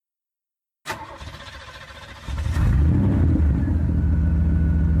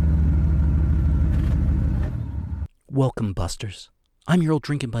Welcome, Busters. I'm your old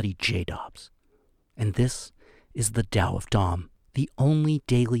drinking buddy, J Dobbs. And this is the Tao of Dom, the only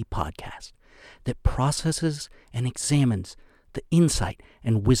daily podcast that processes and examines the insight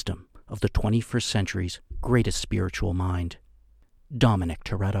and wisdom of the 21st century's greatest spiritual mind, Dominic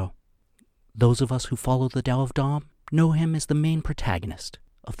Toretto. Those of us who follow the Tao of Dom know him as the main protagonist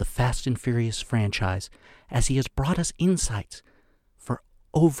of the Fast and Furious franchise, as he has brought us insights for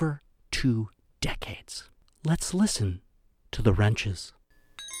over 2 decades. Let's listen to the wrenches.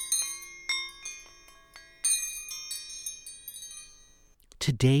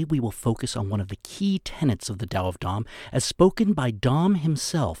 Today we will focus on one of the key tenets of the Tao of Dom as spoken by Dom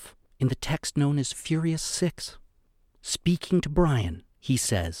himself in the text known as Furious 6. Speaking to Brian, he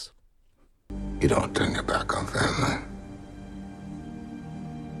says, "You don't turn your back on family,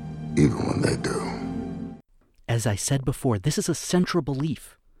 even when they do." As I said before, this is a central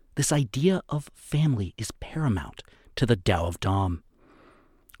belief. This idea of family is paramount to the Tao of Dom.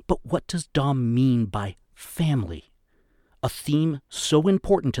 But what does Dom mean by family? A theme so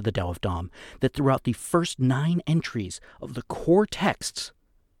important to the Tao of Dom that throughout the first 9 entries of the core texts,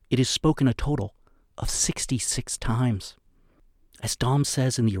 it is spoken a total of 66 times. As Dom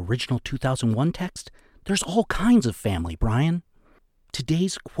says in the original 2001 text, there's all kinds of family, Brian.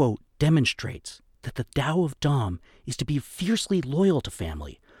 Today's quote demonstrates that the Tao of Dom is to be fiercely loyal to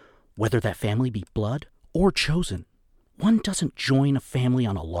family, whether that family be blood or chosen. One doesn't join a family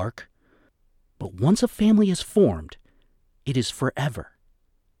on a lark. But once a family is formed, it is forever,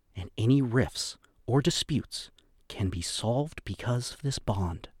 and any rifts or disputes can be solved because of this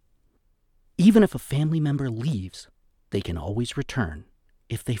bond. Even if a family member leaves, they can always return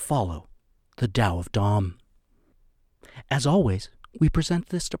if they follow the Tao of Dom. As always, we present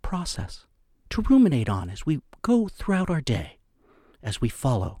this to process, to ruminate on as we go throughout our day, as we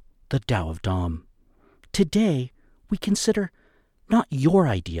follow the Tao of Dom. Today, we consider not your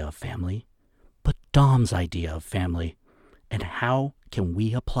idea of family, but Dom's idea of family, and how can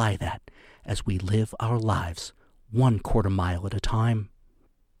we apply that as we live our lives 1/4 mile at a time.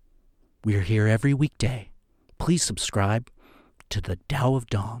 We're here every weekday. Please subscribe to the Tao of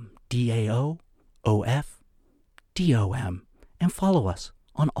Dom, DAOOFDOM, and follow us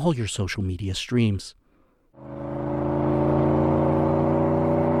on all your social media streams.